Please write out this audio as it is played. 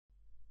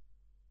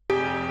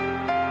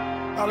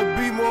How to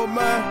be more,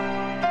 man.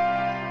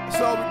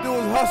 That's all we do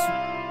is hustle.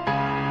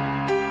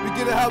 We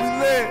get it how we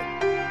live.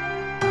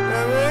 You know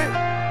what I mean?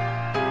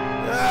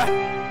 Yeah.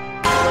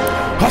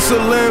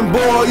 Hustling,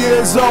 boy, yeah,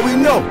 it's all we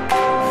know.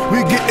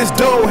 We get this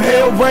dough,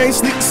 hail, rain,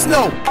 sleet, and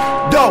snow.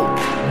 Dough,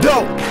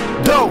 dough,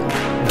 dough,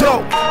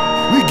 dough.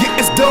 We get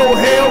this dough,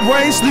 hail,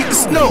 rain, sleet, and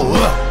snow.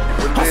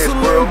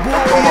 Hustling, boy,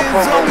 yeah,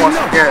 it's all we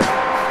know.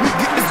 We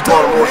get this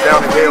dough,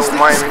 down the hill, hail,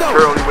 Miami, sleet,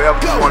 Curly,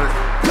 wherever you want to.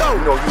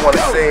 You know, you want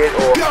to say it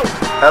or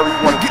however you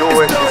want to do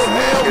it.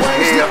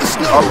 It's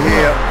here, I'm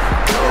here,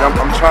 and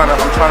I'm trying to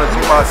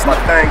do my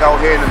thing out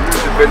here in the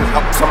music business.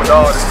 I'm becoming an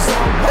artist.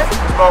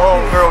 It's my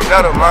homegirl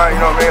Netta, man.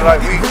 You know what I mean?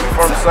 Like we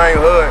from the same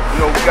hood. You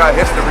know, we got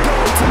history. You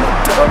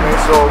know what I mean?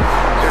 So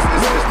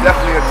it's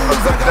definitely a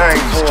good thing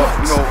for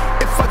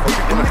for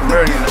people in the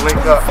community to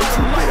link up and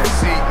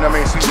see. You know what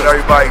I mean? See what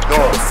everybody's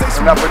doing.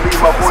 And I believe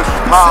my voice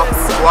is powerful,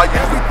 so I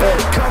use it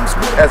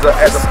as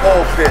a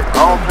pulpit.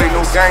 I don't play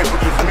no games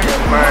with this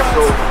music, man.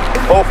 So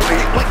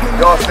hopefully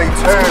y'all stay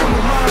tuned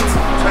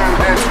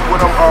into what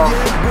I'm about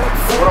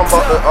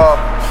to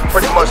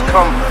pretty much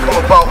come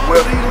about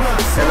with,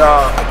 and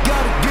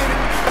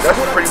that's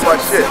pretty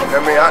much it. I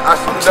mean, I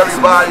salute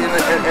everybody in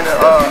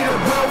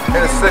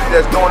the city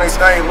that's doing their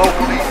thing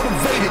locally.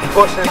 Keep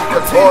pushing,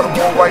 because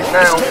Baltimore right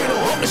now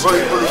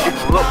really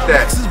getting looked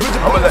at.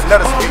 I'm gonna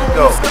let us speak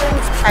though.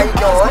 How you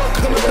doing?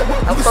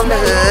 I'm from the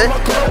hood,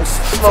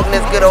 smoking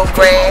this good old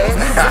grass.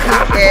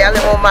 Yeah, I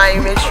live on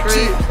Miami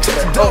Street.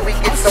 Hope we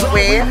get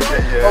somewhere.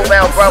 Hope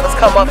our brothers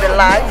come up in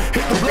life.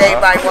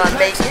 Everybody wanna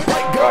make it.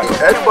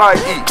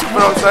 Everybody eat. You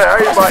know what I'm saying?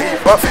 Everybody eat.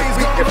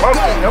 If I'm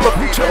eating, I'm gonna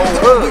feed the whole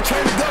hood.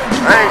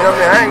 I ain't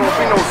gonna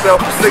be no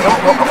selfish thing.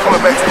 I'm coming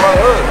back to my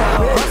hood.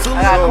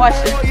 I got a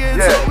question.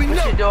 Yeah. What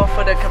you doing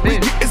for the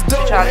community? You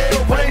trying to do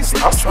for them?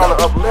 I'm trying to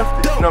uplift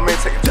it. You know what I mean?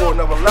 Take it to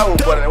another level.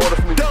 But in order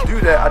for me to do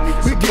that, I need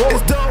to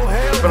support. You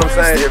know what I'm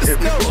saying? If we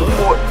can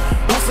support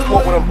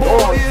what I'm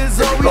doing, in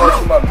regards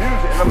to my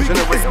music, and I'm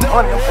generating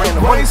money, I'm bringing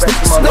the money back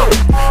to my hood.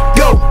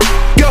 Go,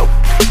 go,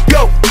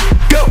 go,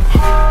 go.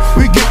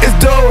 We get this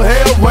dough,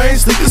 hail, rain,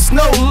 sleet, and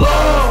snow.